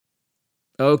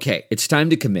Okay, it's time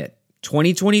to commit.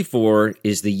 2024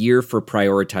 is the year for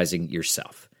prioritizing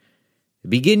yourself.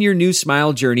 Begin your new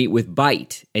smile journey with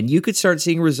Byte, and you could start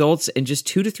seeing results in just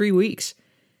 2 to 3 weeks.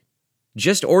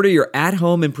 Just order your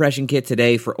at-home impression kit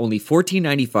today for only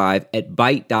 $14.95 at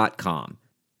Byte.com.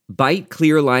 Byte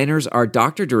clear liners are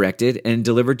doctor-directed and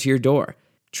delivered to your door.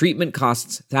 Treatment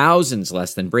costs thousands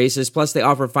less than braces, plus they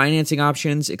offer financing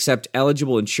options, accept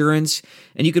eligible insurance,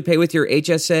 and you could pay with your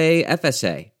HSA,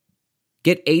 FSA.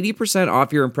 Get 80%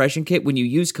 off your impression kit when you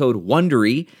use code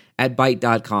WONDERY at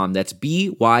Byte.com. That's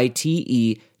BYTE.com.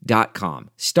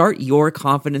 Start your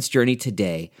confidence journey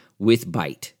today with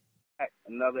Byte.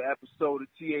 Another episode of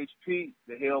THP,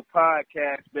 the Hill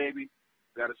Podcast, baby.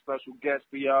 Got a special guest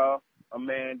for y'all, a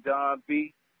man Don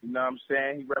B. You know what I'm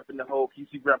saying? He repping the Hokies.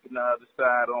 He repping the other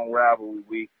side on Rivalry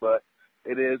Week, but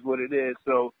it is what it is.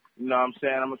 So, you know what I'm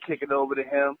saying? I'm going to kick it over to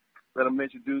him. Let him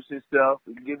introduce himself.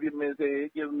 Give him his head,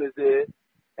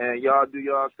 and y'all do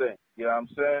y'all thing. You know what I'm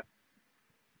saying?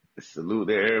 Salute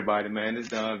to everybody, man. This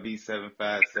is Don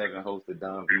V757, host of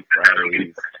Don V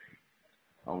Fridays.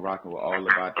 I'm rocking with All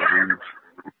About the Who.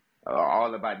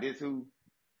 All About This Who?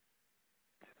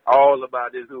 All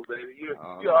About This Who, baby. You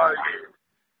already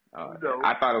know.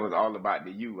 I thought it was All About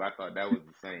the You. I thought that was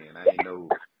the saying. I ain't know.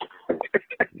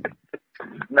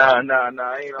 Nah.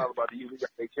 I ain't all about the you. We got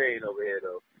their chain over here,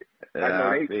 though.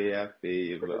 I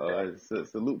feel. But,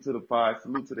 salute to the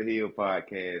Hill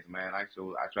Podcast, man. I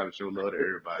try to show love to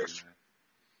everybody, man.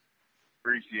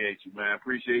 Appreciate you, man.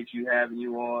 Appreciate you having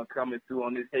you on, coming through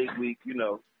on this hate week, you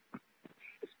know,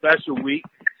 a special week.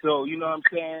 So, you know what I'm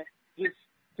saying? Just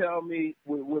tell me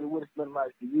what it's been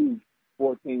like for you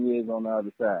 14 years on the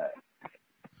other side.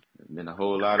 It's been a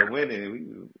whole lot of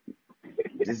winning.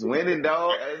 We just winning,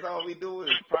 dog. That's all we do is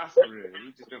prospering.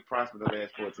 We just been prospering the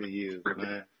last 14 years,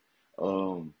 man.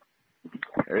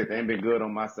 Everything been good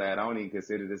on my side. I don't even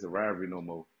consider this a rivalry no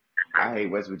more. I hate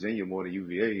West Virginia more than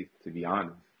UVA, to be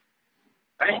honest.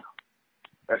 Damn.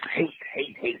 That's hate.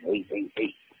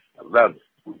 I love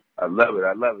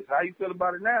it. How you feel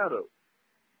about it now, though?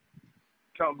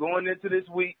 Going into this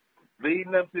week,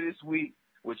 leading up to this week,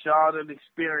 with y'all done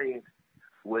experience,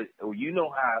 you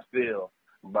know how I feel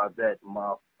about that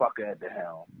motherfucker at the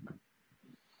helm.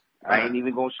 I ain't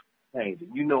even gonna change it.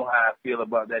 You know how I feel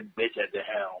about that bitch at the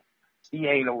helm. He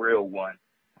ain't a real one.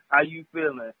 How you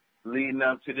feeling leading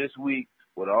up to this week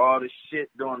with all the shit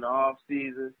during the off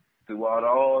season, throughout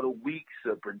all the weeks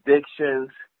of predictions,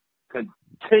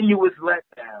 continuous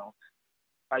letdowns?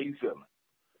 How you feeling?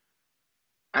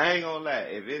 I ain't gonna lie.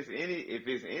 If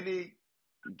it's any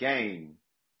game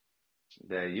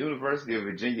that University of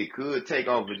Virginia could take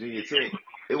off Virginia Tech,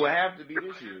 it would have to be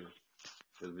this year.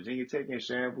 Because Virginia Tech in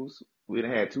shambles. We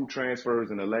done had 2 transfers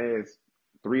in the last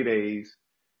 3 days.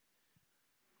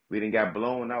 We done got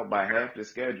blown out by half the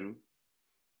schedule.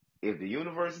 If the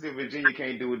University of Virginia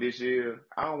can't do it this year,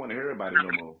 I don't want to hear about it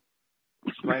no more.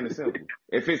 It's plain and simple.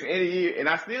 If it's any year, and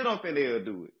I still don't think they'll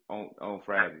do it on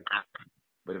Friday.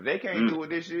 But if they can't do it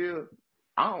this year,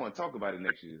 I don't want to talk about it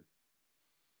next year.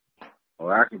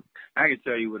 Well, I can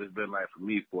tell you what it's been like for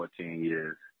me 14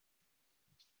 years.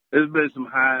 There's been some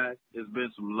highs, there's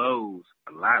been some lows,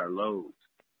 a lot of lows.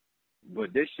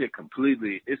 But this shit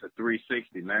completely, it's a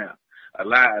 360 now. A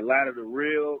lot of the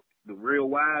real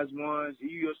wise ones, you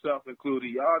yourself included,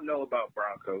 y'all know about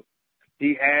Bronco.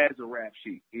 He has a rap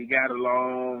sheet. He got a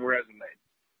long resume.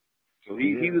 So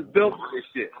he was built for this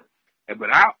shit. But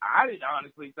I didn't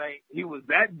honestly think he was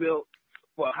that built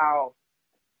for how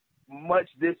much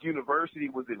this university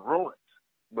was in ruins.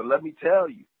 But let me tell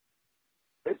you,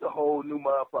 it's a whole new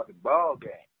motherfucking ball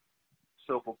game.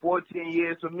 So for 14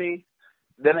 years for me,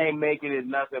 that ain't making it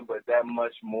nothing but that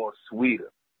much more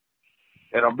sweeter.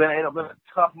 It'll been a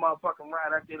tough motherfucking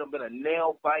ride out there. It'll been a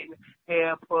nail fighting,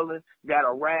 hair pulling, got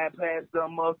a ride past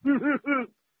some go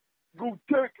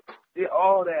take it,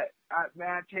 all that. I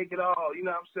take it all. You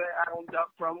know what I'm saying? I don't duck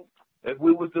from them. If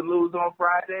we was to lose on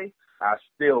Friday, I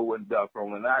still wouldn't duck from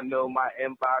them. And I know my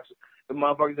inbox, the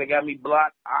motherfuckers that got me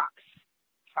blocked, Ox,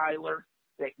 Tyler,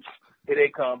 here they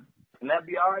come. And that'd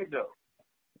be all right, though.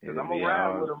 Because I'm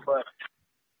around with them, but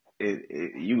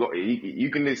you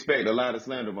can expect a lot of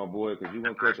slander, my boy, because you're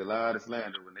going to catch a lot of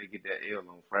slander when they get that L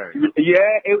on Friday.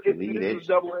 Yeah, it's a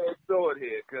double-edged sword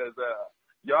here, because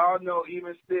y'all know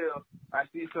even still, I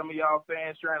see some of y'all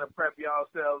fans trying to prep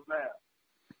yourselves now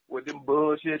with them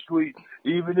bullshit tweets.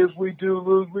 Even if we do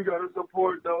lose, we got to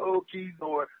support the Hokies,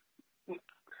 or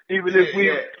even if we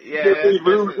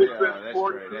lose, that's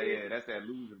right. That's that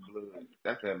loser blood.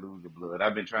 That's that loser blood.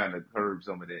 I've been trying to curb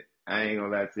some of that. I ain't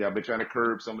gonna lie to you. I've been trying to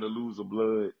curb some of the loser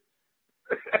blood.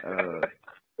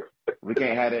 We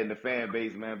can't have that in the fan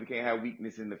base, man. We can't have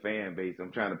weakness in the fan base.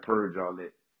 I'm trying to purge all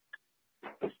that.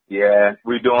 Yeah,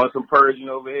 we're doing some purging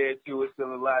over here too. It's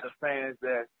still a lot of fans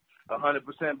that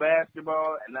 100%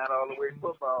 basketball and not all the way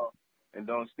football, and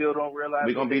still don't realize.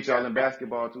 We're gonna beat y'all in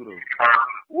basketball too, though.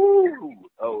 Woo!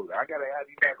 Oh, I gotta have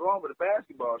you back on with the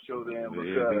basketball show then, because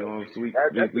We gonna sweep.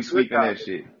 that's We a good sweeping that topic.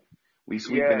 shit. We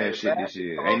sweeping that shit this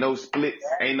year. basketball. Ain't no splits.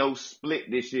 Ain't no split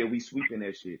this year. We sweeping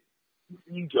that shit.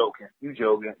 You joking? You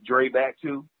joking? Dre back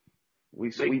too. We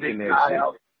Big sweeping Dick that shit.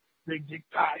 out. Big Dick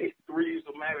Ty hit threes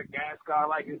from Madagascar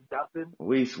like it's nothing.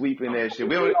 We sweeping that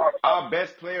shit. Our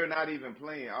best player not even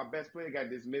playing. Our best player got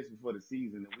dismissed before the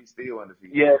season, and we still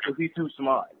undefeated. Yeah, because he's too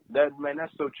smart. That's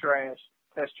so trash.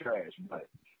 That's trash. But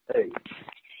hey,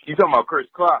 you talking about Chris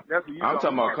Clark? That's what you I'm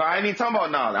talking about about. Clark. I ain't even talking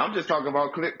about Nolly. I'm just talking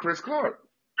about Chris Clark.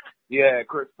 Yeah,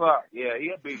 Chris Clark. Yeah,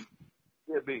 he'll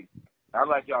be. I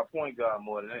like y'all point guard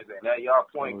more than anything. That y'all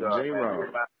point guard, man.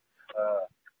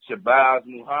 Shabazz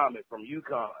Muhammad from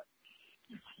UConn.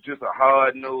 Just a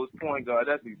hard-nosed point guard.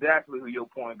 That's exactly who your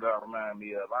point guard remind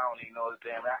me of. I don't even know his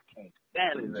damn. I can't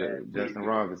stand his ass. Justin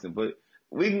Robinson. But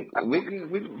we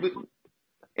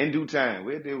in due time.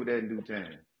 We'll deal with that in due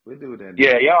time. We'll deal with that.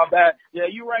 Y'all Yeah,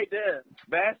 you right there.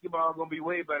 Basketball gonna be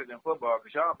way better than football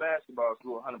because y'all basketball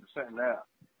school 100% now.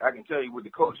 I can tell you with the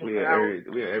coaching. We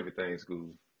are everything school.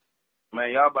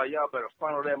 Man, y'all better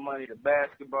funnel that money to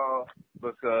basketball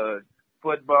because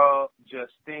football,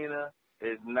 Justina,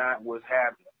 is not what's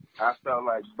happening. I felt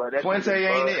like, but that's Fuente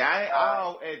ain't it.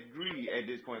 I'll agree at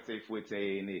this point. Say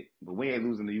Fuente ain't it, but we ain't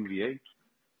losing to UVA.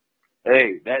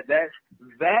 Hey,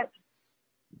 that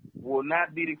will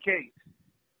not be the case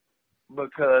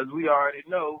because we already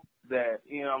know that.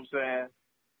 You know what I'm saying?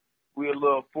 We're a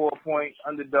little 4-point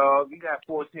underdog. We got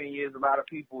 14 years. A lot of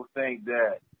people think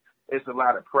that it's a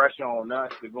lot of pressure on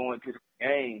us to go into the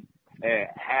game and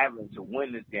having to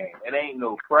win this game. It ain't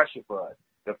no pressure for us.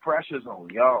 The pressure's on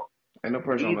y'all. Ain't no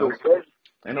pressure on us.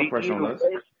 Ain't no pressure on us.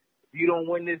 If you don't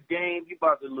win this game, you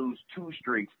about to lose 2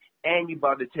 streaks, and you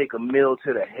about to take a meal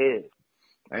to the head.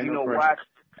 Ain't you no know pressure.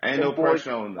 why? Ain't no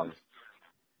pressure on us.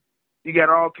 You got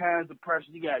all kinds of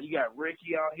pressure. You got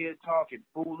Ricky out here talking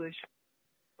foolish,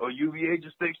 or UVA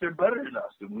just thinks they're better than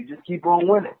us, and we just keep on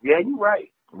winning. Yeah, you're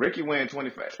right. Ricky went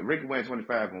 25. Ricky went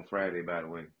 25 on Friday, by the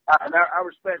way. I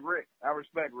respect Rick. I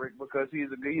respect Rick because he's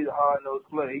a hard-nosed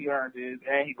player. He earned his,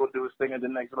 and he gonna do his thing at the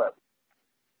next level.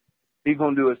 He's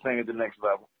gonna do his thing at the next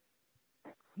level.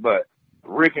 But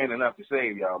Rick ain't enough to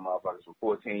save y'all motherfuckers from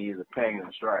 14 years of pain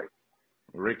and strife.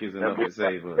 Rick is enough to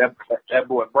save us. That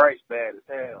boy Bryce bad as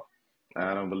hell.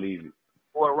 I don't believe it.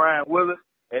 Boy Ryan Willis,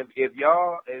 if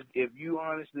you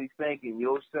honestly think in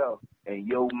yourself and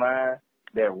your mind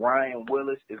that Ryan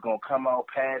Willis is gonna come out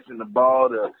passing the ball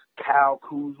to Kyle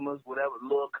Kuzma, whatever,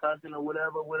 little cousin or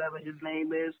whatever his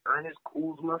name is, Ernest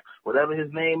Kuzma, whatever his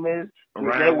name is.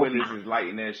 Ryan Willis is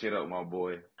lighting that shit up, my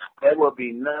boy. There will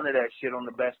be none of that shit on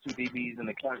the best 2 DBs in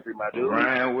the country, my dude.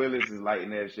 Ryan Willis is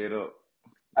lighting that shit up.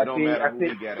 It don't matter who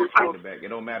we got at quarterback. It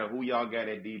don't matter who y'all got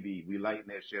at DB. We lighting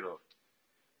that shit up.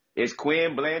 Is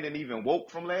Quinn Blandon even woke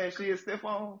from last year,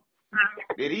 Stephon?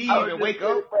 Did he even wake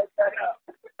up?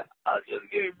 I was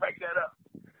just getting break that up.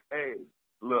 Hey,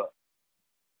 look.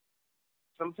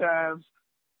 Sometimes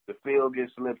the field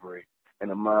gets slippery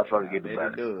and the motherfucker gets better.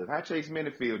 It does. How Chase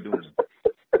Minifield doing?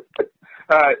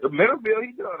 Minifield,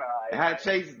 he doing all right. How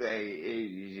Chase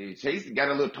got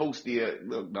a little toasty.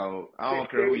 Look, dog. I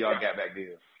don't care who y'all got back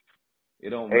there. It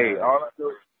don't matter. Hey, all I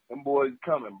know, them boys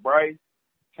coming. Bryce,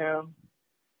 Tim,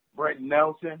 Brent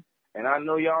Nelson, and I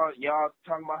know y'all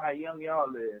talking about how young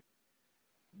y'all is,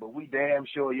 but we damn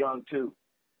sure young too.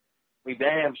 We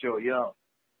damn sure young.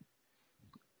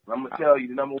 I'm gonna tell you,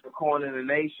 the number 1 corner in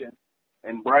the nation,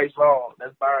 and Bryce Hall.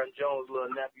 That's Byron Jones' little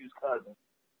nephew's cousin.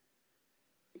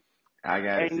 I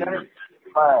got Ain't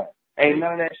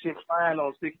none of that shit flying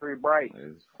on 6'3" Bryce.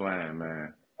 It's flying,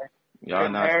 man. Y'all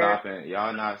not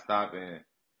stopping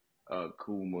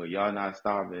Kuma. Y'all not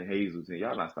stopping Hazelton.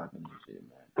 Y'all not stopping this shit,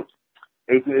 man.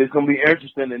 It's gonna be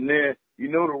interesting, and then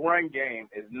the run game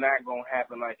is not gonna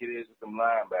happen like it is with some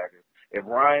linebackers. If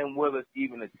Ryan Willis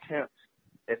even attempts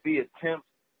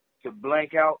to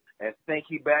blank out and think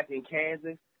he back in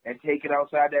Kansas and take it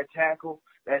outside that tackle,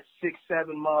 that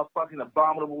 6'7" motherfucking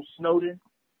abominable Snowden,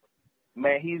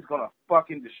 man, he's gonna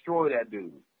fucking destroy that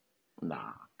dude.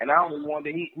 Nah. And I only wonder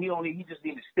he just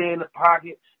need to stay in the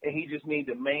pocket and he just need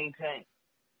to maintain.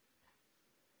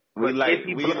 We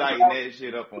lighting that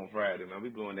shit up on Friday, man. We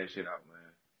blowing that shit out,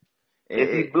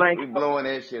 man. We blowing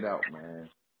that shit out, man.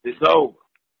 It's over.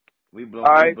 We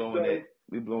blowing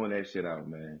that shit out,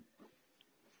 man.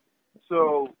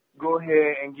 So go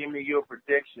ahead and give me your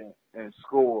prediction and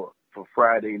score for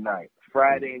Friday night.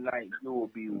 Friday night, you will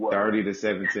be what?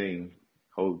 30-17,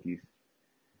 Hokies.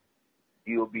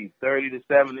 You'll be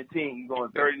 30-17. You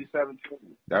going 30-17?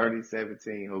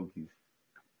 30-17, Hokies.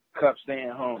 Cup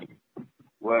staying home.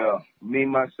 Well, me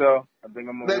myself, I think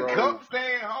I'm gonna The roll. Cup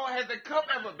staying home. Has the Cup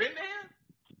ever been there?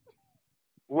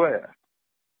 Where?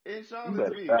 In You better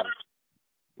Charlottesville. stop.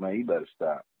 Man, you better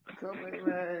stop. Cup,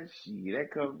 man, shit,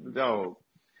 that Cup, dog.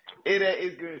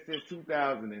 It's good since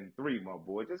 2003, my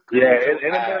boy. Just close Yeah, your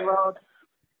it eyes. been long.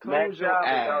 Close your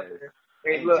eyes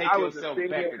Hey, and look, take I was a yourself senior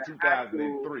back in to high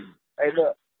school. 2003. Hey,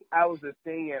 look, I was a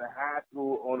senior in high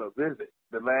school on a visit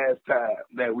the last time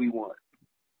that we won.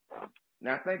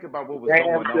 Now think about what was Damn,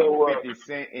 going so, on. 50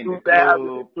 Cent in the club,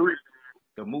 2003.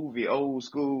 the movie Old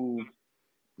School,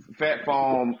 Fat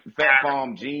Farm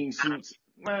jean suits.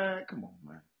 Man, come on,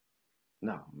 man.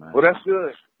 No, man. Well, that's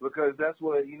good because that's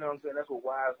what, you know what I'm saying, that's what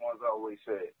wise ones always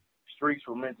said. Streets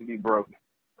were meant to be broken.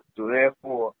 So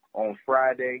therefore, on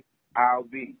Friday, I'll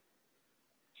be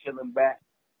chilling back,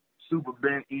 super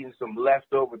bent, eating some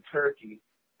leftover turkey,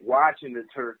 watching the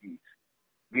turkeys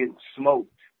getting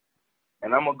smoked.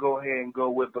 And I'm going to go ahead and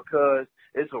go with, because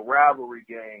it's a rivalry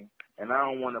game, and I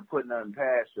don't want to put nothing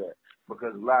past that,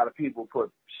 because a lot of people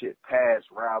put shit past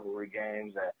rivalry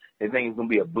games, and they think it's going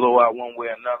to be a blowout one way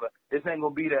or another. This ain't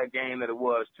going to be that game that it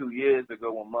was 2 years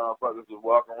ago when motherfuckers was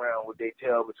walking around with their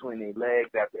tail between their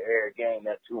legs after every game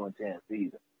that 2-10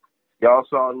 season. Y'all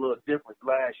saw a little difference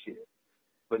last year,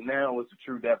 but now it's a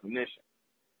true definition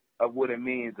of what it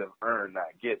means to earn, not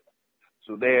get.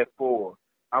 So therefore,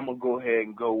 I'm going to go ahead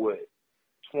and go with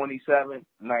 27-19.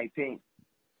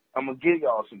 I'm going to give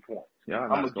y'all some points. Y'all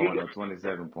not scoring no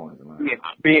 27 points, man.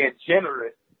 Being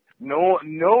generous,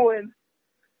 knowing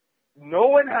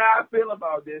how I feel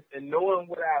about this and knowing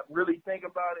what I really think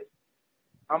about it,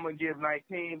 I'm going to give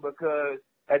 19 because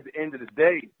at the end of the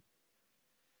day,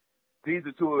 these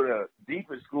are two of the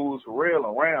deepest schools for real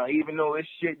around, even though it's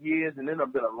shit years and then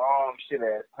it's been a long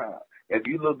shit-ass time. If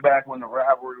you look back when the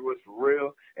rivalry was for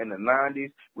real in the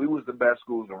 90s, we was the best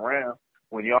schools around.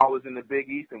 When y'all was in the Big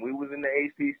East and we was in the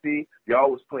ACC,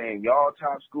 y'all was playing y'all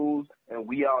top schools, and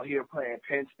we out here playing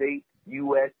Penn State,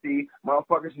 USC.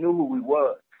 Motherfuckers knew who we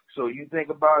was. So you think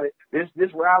about it,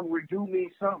 this rivalry do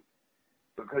mean something.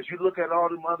 Because you look at all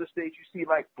them other states, you see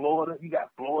like Florida, you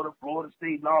got Florida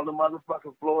State, and all the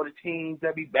motherfucking Florida teams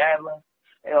that be battling.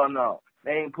 Hell no,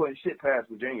 they ain't putting shit past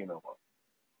Virginia no more.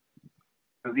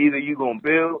 Because either you gonna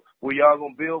build, where y'all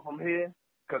gonna build from here,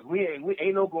 because we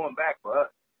ain't no going back for us.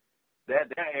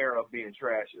 That era of being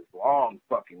trash is long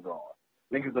fucking gone.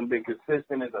 Niggas done been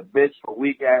consistent as a bitch for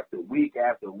week after week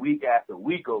after week after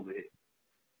week over here.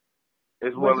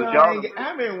 As well as y'all.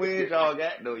 How many wins y'all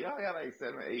got though? Y'all got like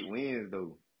 7 or 8 wins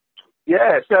though.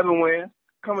 Yeah, 7 wins.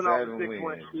 Coming off a 7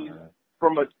 6-win season man.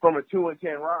 from a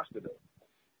 2-10 roster though.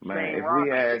 Man, Same we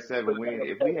roster.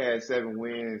 had 7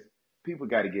 wins, people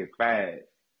got to get fired.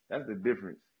 That's the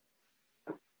difference.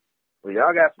 Well,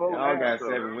 y'all got 4 Y'all now, got so.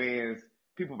 7 wins.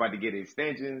 People about to get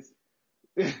extensions.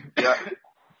 Yeah.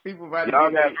 People about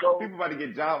to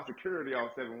get job security on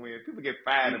 7 wins. People get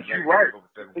fired over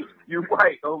 7 wins. You're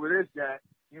right over this, Jack.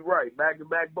 You're right.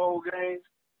 Back-to-back bowl games.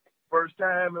 First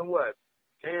time in what?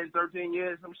 10, 13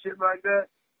 years, some shit like that?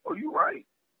 Oh, you right.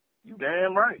 You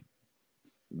damn right.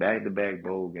 Back-to-back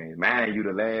bowl games. Mind you,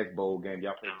 the last bowl game,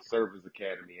 y'all played the Service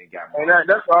Academy and got And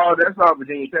that's all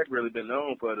Virginia Tech really been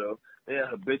known for, though. They're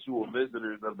habitual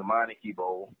visitors of the Meineke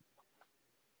Bowl.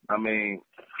 I mean,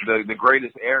 the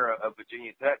greatest era of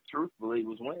Virginia Tech, truthfully,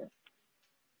 was when?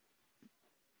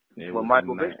 When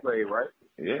Michael Vick played, right?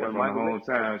 Yeah, when my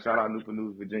hometown. Shout out Newport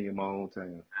News, Virginia, my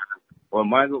hometown. When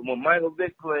Michael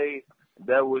Vick played,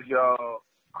 that was y'all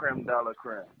creme de la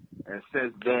creme. And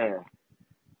since then,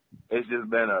 it's just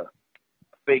been a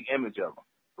fake image of him,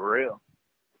 for real.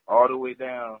 All the way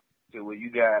down to where you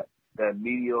got that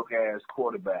mediocre-ass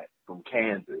quarterback from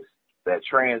Kansas that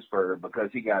transferred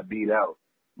because he got beat out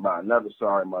by another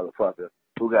sorry motherfucker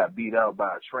who got beat out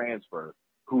by a transfer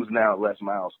who's now Les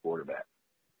Miles' quarterback.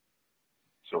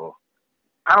 So,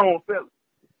 I don't feel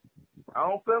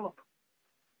him.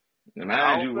 And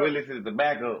mind you, Willis is the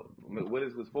backup.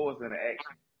 Willis was forced into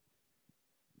action.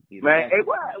 He's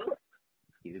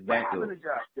He's a backup.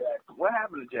 What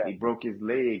happened to Jack? He broke his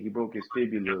leg. He broke his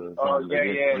fibula in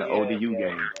the ODU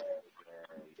game.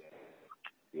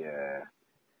 Yeah.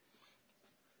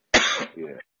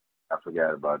 I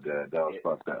forgot about that. That was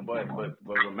fucked up.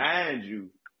 But remind you,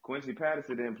 Quincy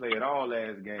Patterson didn't play at all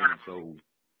last game, so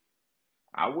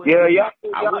I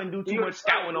wouldn't do too much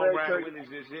scouting on Brian Willis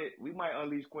just yet. We might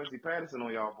unleash Quincy Patterson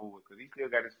on y'all boys because he still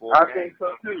got his 4 games. I think so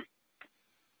too.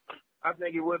 I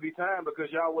think it would be time because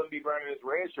y'all wouldn't be burning his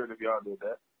red shirt if y'all did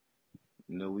that.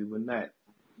 No, we would not.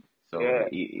 So Yeah.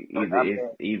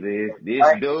 either it's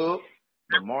this dub,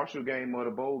 the Marshall game, or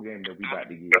the bowl game that we about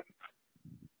to get.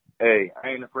 Hey, I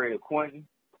ain't afraid of Quentin.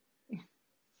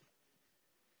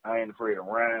 I ain't afraid of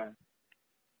Ryan.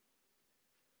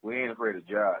 We ain't afraid of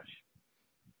Josh.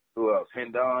 Who else?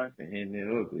 Hendon, And then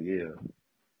Hooker, yeah.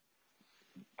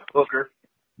 Hooker.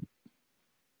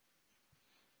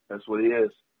 That's what he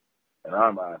is. In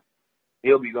our mind.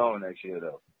 He'll be gone next year,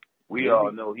 though. We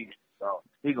all know he's gone.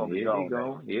 He's going to be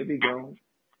gone. He'll be gone.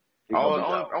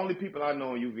 Only people I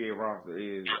know on UVA roster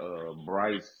is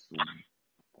Bryce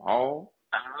Hall.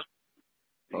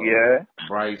 Yeah.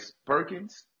 Bryce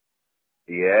Perkins.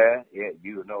 Yeah.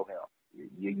 You know him.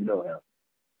 You know him.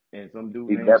 And some dude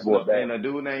He's named that boy Snow. bad. And a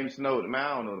dude named Snowden. Man,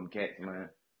 I don't know them cats, man.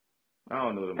 I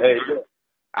don't know them. Hey, cats.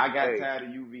 I got tired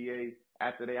of UVA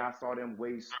after I saw them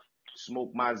waste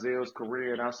Smoke Mizell's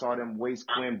career, and I saw them waste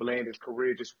Quinn Bland's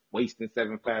career, just wasting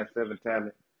 757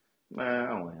 talent. Man, I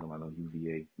don't want him on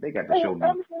UVA. They got to show me.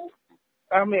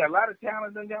 I mean, a lot of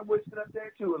talent done got wasted up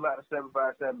there, too. A lot of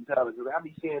 757 talent. Because I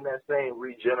be seeing that same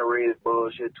regenerated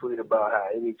bullshit tweet about how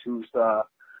any two-star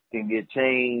can get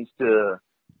changed to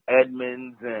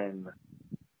Edmonds and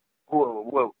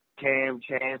Cam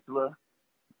Chancellor.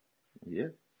 Yeah.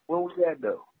 What was that,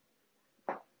 though?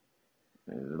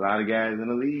 There's a lot of guys in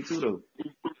the league, too, though.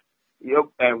 Yep,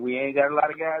 and we ain't got a lot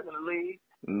of guys in the league?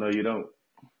 No, you don't.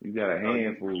 You got a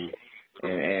handful.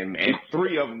 And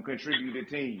three of them contribute to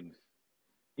teams.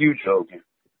 You joking.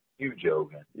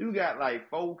 You got like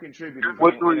 4 contributors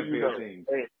What on three NFL you know? teams.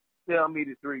 Hey, tell me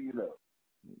the 3 you know.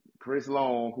 Chris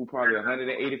Long, who probably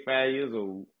 185 years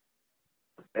old.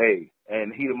 Hey,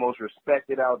 and he the most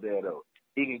respected out there, though.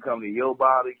 He can come to your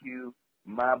barbecue,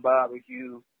 my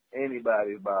barbecue,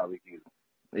 anybody's barbecue.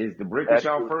 Is the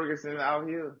Brickenshaw Ferguson out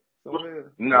here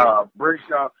somewhere? Nah,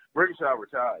 Brickenshaw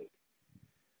retired.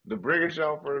 The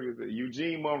Brickenshaw Ferguson.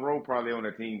 Eugene Monroe probably on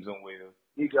the team somewhere.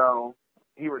 He gone.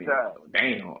 He retired.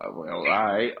 Damn. Well, all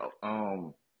right.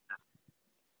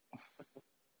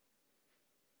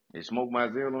 Is Smoke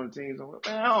Mizell on the team somewhere?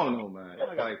 Man, I don't know, man.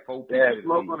 I got like 4 people. Yeah,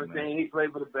 Smoke on the team. He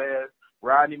played for the Bears.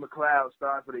 Rodney McLeod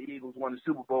started for the Eagles, won the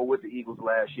Super Bowl with the Eagles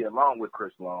last year, along with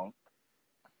Chris Long.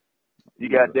 You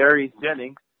got Darius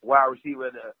Jennings, wide receiver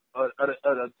of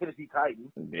the Tennessee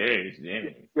Titans. Darius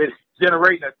Jennings. It's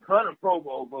generating a ton of Pro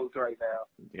Bowl votes right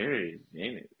now. Darius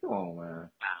Jennings. Come on, man.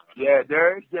 Yeah,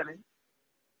 Darius Jennings.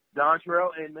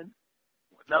 Dontrell Inman.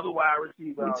 Another wide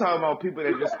receiver. We talking about people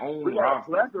that just own rosters. We got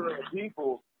a plethora of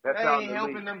people that's they out ain't in the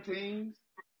helping league. them teams.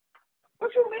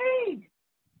 What you mean?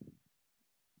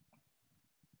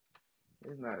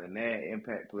 It's not a NAD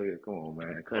impact player. Come on,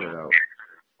 man. Cut it out.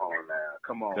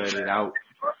 Come on, Cut man. it out.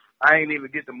 I ain't even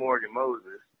get to Morgan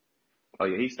Moses. Oh,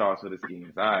 yeah, he starts for the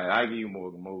Skins. All right, I give you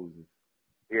Morgan Moses.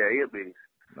 Yeah, he'll be.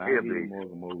 I give you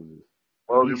Morgan Moses.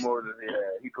 Morgan Moses,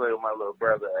 yeah. He played with my little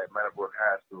brother at Meadowbrook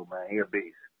High School, man. He a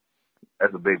beast.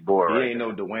 That's a big boy, He right? ain't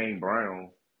no Dwayne Brown,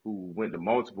 who went to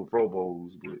multiple Pro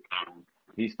Bowls, but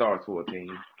he starts for a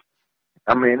team.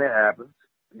 I mean, it happens,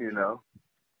 you know.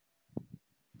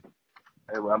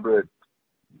 Hey, well, I'm good.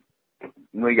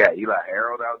 We got Eli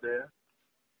Harold out there.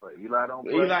 But Eli don't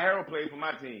play. Eli Harold played for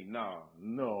my team. No.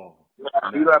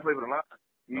 Eli played for the Lions.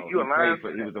 No, you a Lions?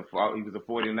 he was a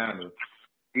 49er.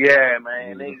 Yeah,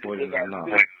 man. He was They a got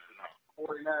 49er.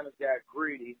 49ers got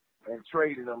greedy and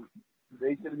traded him.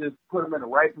 They should have just put him in the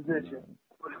right position,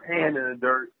 put his hand in the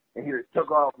dirt, and he just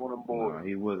took off on them boys. No,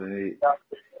 he wasn't it.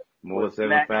 More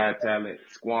 7'5" talent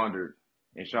squandered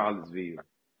in Charlottesville.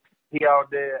 He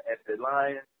out there at the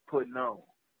Lions putting on.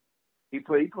 He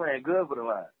playing good for the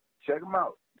Lions. Check him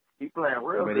out. He playing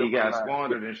real good. But he got for the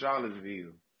squandered in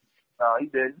Charlottesville. No, he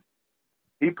didn't.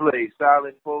 He played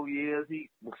solid 4 years. He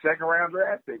was second round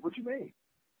draft pick. What you mean?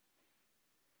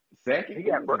 Second? He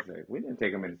got We didn't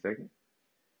take him in the second.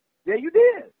 Yeah, you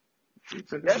did. We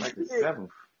took him like the 7th.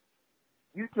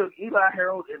 You took Eli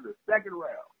Harold in the second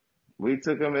round. We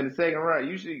took him in the second round.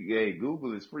 You should,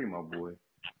 Google is free, my boy.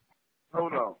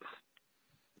 Hold on.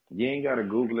 You ain't got to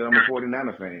Google it. I'm a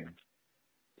 49er fan.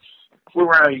 What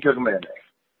round you took him in?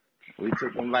 We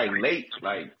took him like late,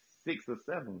 like 6th or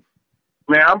 7th.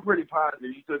 Man, I'm pretty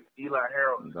positive you took Eli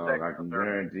Harold in the Dog, second I can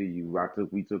round. guarantee you,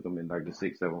 we took him in like the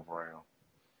 6th, 7th round.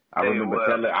 I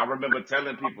remember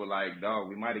telling people like, dog,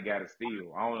 we might have got a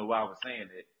steal. I don't know why I was saying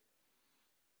that.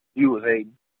 You was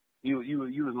hating. You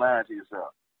was lying to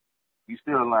yourself. You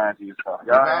still lying to yourself.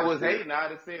 If I was hating,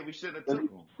 I'd have said we shouldn't have took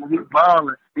him. He's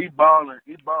balling. He's balling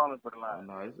for the Lions.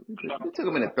 No, we took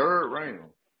him in the 3rd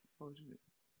round. Oh, shit.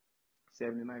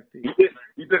 79th pick.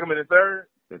 You took him in the third?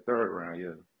 The 3rd round,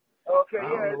 yeah. Okay, I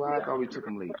don't know why I thought we took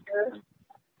him late.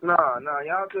 No,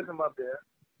 y'all took him up there.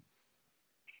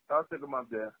 I took him up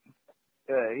there.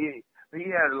 Yeah, he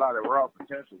had a lot of raw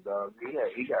potential, dog.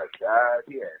 He got size,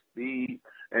 he had speed,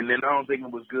 and then I don't think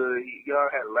it was good. Y'all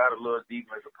had a lot of little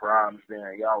defensive problems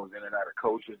there. Y'all was in and out of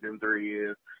coaches in 3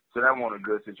 years, so that wasn't a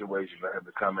good situation for him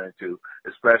to come into,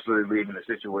 especially leaving the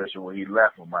situation where he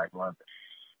left with Mike London.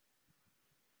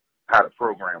 How the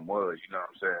program was, you know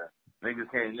what I'm saying?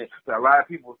 Niggas can't. So a lot of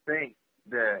people think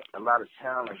that a lot of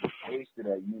talent was wasted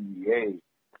at UVA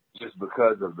just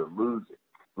because of the losing.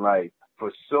 Like,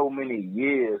 for so many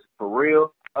years, for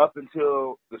real, up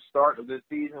until the start of this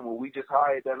season when we just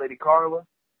hired that lady Carla,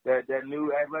 that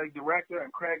new athletic director,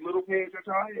 and Craig Littlepage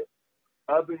retired,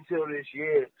 up until this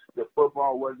year, the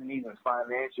football wasn't even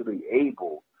financially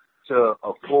able to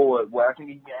afford, well, I think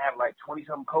you can have like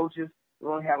 20-something coaches. We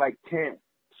only had like 10.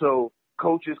 So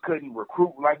coaches couldn't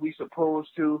recruit like we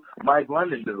supposed to. Mike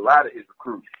London did a lot of his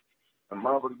recruiting. Man,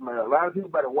 a lot of people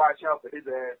better watch out for his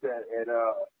ass at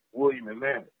William and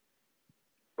Mary.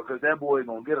 Because that boy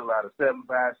gonna get a lot of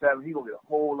 7.57. He gonna get a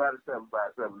whole lot of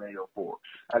 7.57 804.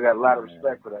 I got a lot of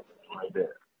respect for that right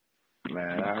there.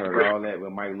 Man, I heard all that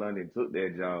when Mike London took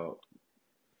that job.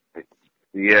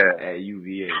 Yeah. At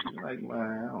UVA. Like, man,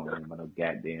 I don't know about no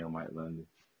goddamn Mike London.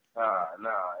 Nah.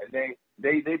 And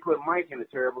they put Mike in a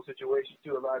terrible situation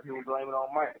too. A lot of people blame it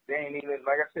on Mike. They ain't even,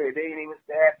 like I said, they ain't even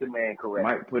staffed the man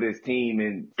correctly. Mike put his team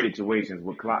in situations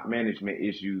with clock management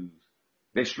issues.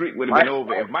 That streak would have been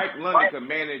over. If Mike London could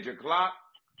manage a clock,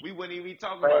 we wouldn't even be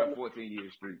talking about a 14-year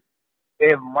streak.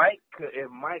 If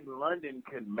Mike London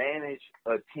could manage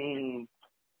a team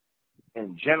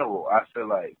in general, I feel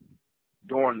like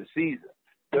during the season.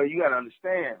 So you gotta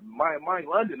understand, Mike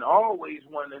London always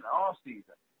won in the off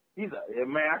season. He's a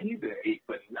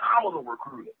phenomenal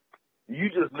recruiter. You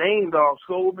just named off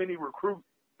so many recruits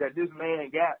that this man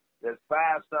got that's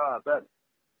 5-star better.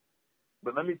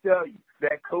 But let me tell you,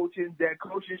 that coaching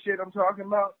shit I'm talking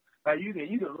about, like you can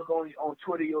look on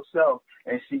Twitter yourself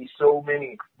and see so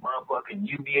many motherfucking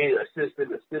UVA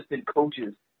assistant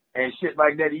coaches and shit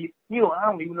like that. I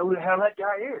don't even know who the hell that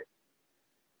guy is.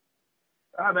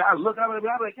 I mean, I'm like,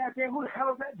 God damn, who the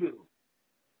hell is that dude?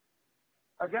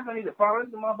 I guess I need to follow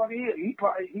this motherfucker here.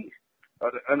 He's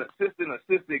an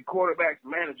assistant quarterback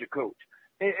manager coach.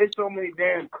 It's so many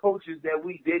damn coaches that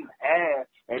we didn't have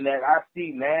and that I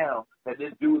see now that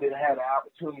this dude didn't have the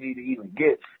opportunity to even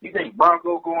get. You think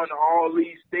Bronco going to all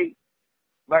these states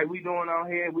like we doing out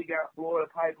here? We got Florida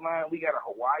pipeline. We got a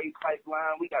Hawaii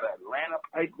pipeline. We got an Atlanta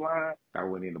pipeline. I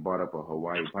wouldn't even brought up a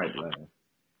Hawaii pipeline.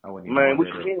 Man, what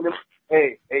you mean?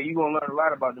 Hey, you gonna learn a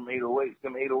lot about them 808s.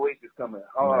 Them 808s is coming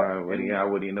hard. I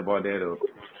wouldn't even brought that up.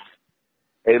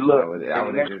 Hey, look.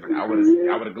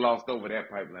 I would have glossed over that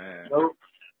pipeline.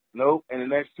 Nope. In the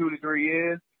next 2 to 3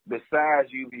 years, besides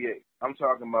UVA, I'm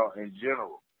talking about in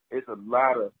general, it's a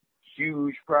lot of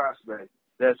huge prospects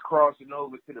that's crossing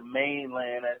over to the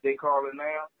mainland, as they call it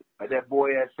now. Like that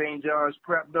boy at St. John's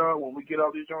Prep, dog. When we get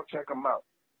off this joint, check him out.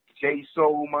 J.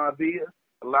 Soul Mavia.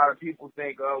 A lot of people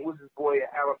think, what's this boy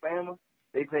at Alabama?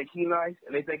 They think he nice,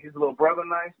 and they think his little brother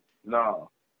nice.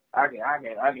 No. I can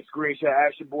screenshot,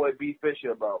 ask your boy B.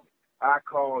 Fisher about me. I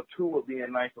called Tua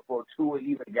being nice before Tua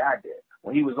even got there.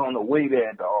 When he was on the way there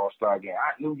at the All-Star game,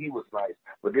 I knew he was nice.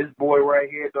 But this boy right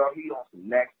here, dog, he on some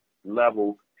next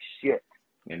level shit.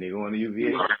 And they going to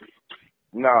UVA?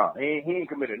 Nah, he ain't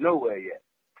committed nowhere yet.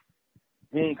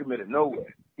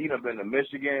 He done been to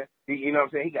Michigan. You know what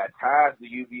I'm saying? He got ties to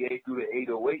UVA through the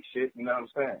 808 shit. You know what I'm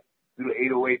saying? Through the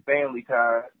 808 family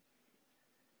ties.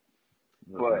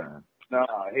 But nah,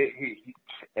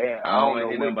 I don't know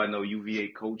nothing about no UVA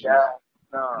coaches.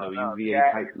 No UVA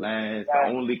pipelines. The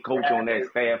only coach on that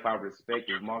staff I respect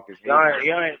is Marcus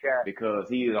Hayes, because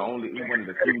he is one of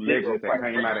the few legends that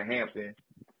came out of Hampton.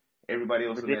 Everybody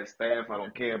else on that staff I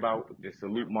don't care about. Just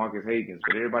salute Marcus Higgins.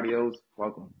 But everybody else,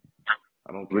 fuck them.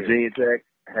 I don't care. Virginia Tech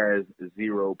has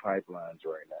 0 pipelines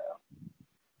right now.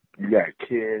 You got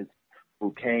kids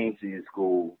who came to your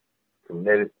school,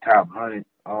 committed top 100,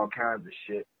 all kinds of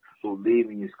shit, who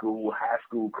leaving your school, high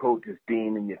school coaches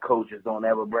deeming your coaches don't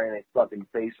ever bring their fucking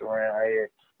face around here,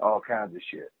 all kinds of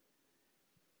shit.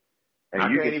 And I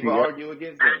you can't even argue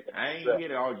against that. I ain't here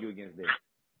to argue against that.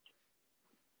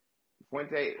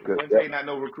 Fuente not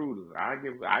no recruiter. I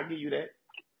give you that.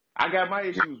 I got my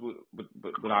issues with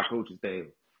our coaching staff.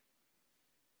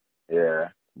 Yeah.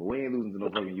 But we ain't losing to no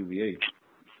fucking UVA.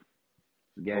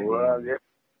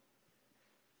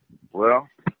 Well,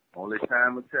 only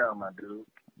time will tell, my dude.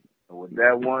 And with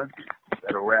that one,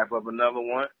 that'll wrap up another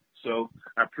one. So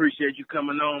I appreciate you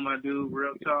coming on, my dude.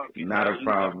 Real talk. Not a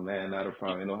problem, man. Not a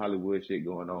problem. Ain't no Hollywood shit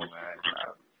going on,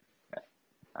 man.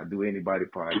 I do anybody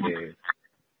podcast.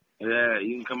 Yeah,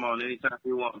 you can come on anytime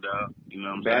you want, dog. You know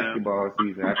what I'm saying? Basketball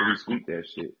season after we sweep that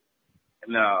shit.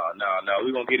 No.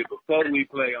 We're going to get it before we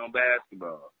play on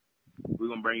basketball. We're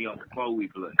going to bring you on before we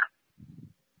play.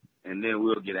 And then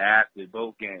we'll get after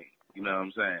both games. You know what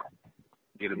I'm saying?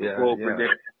 Get it before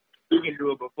prediction. We can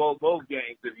do it before both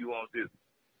games if you want to.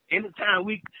 Anytime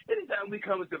we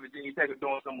come into Virginia Tech or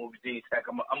doing something with Virginia Tech,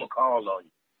 I'm going to call on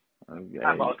you. Okay.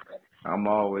 How about that? I'm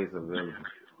always available.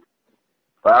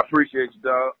 I appreciate you,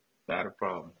 dog. Not a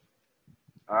problem.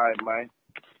 All right, man.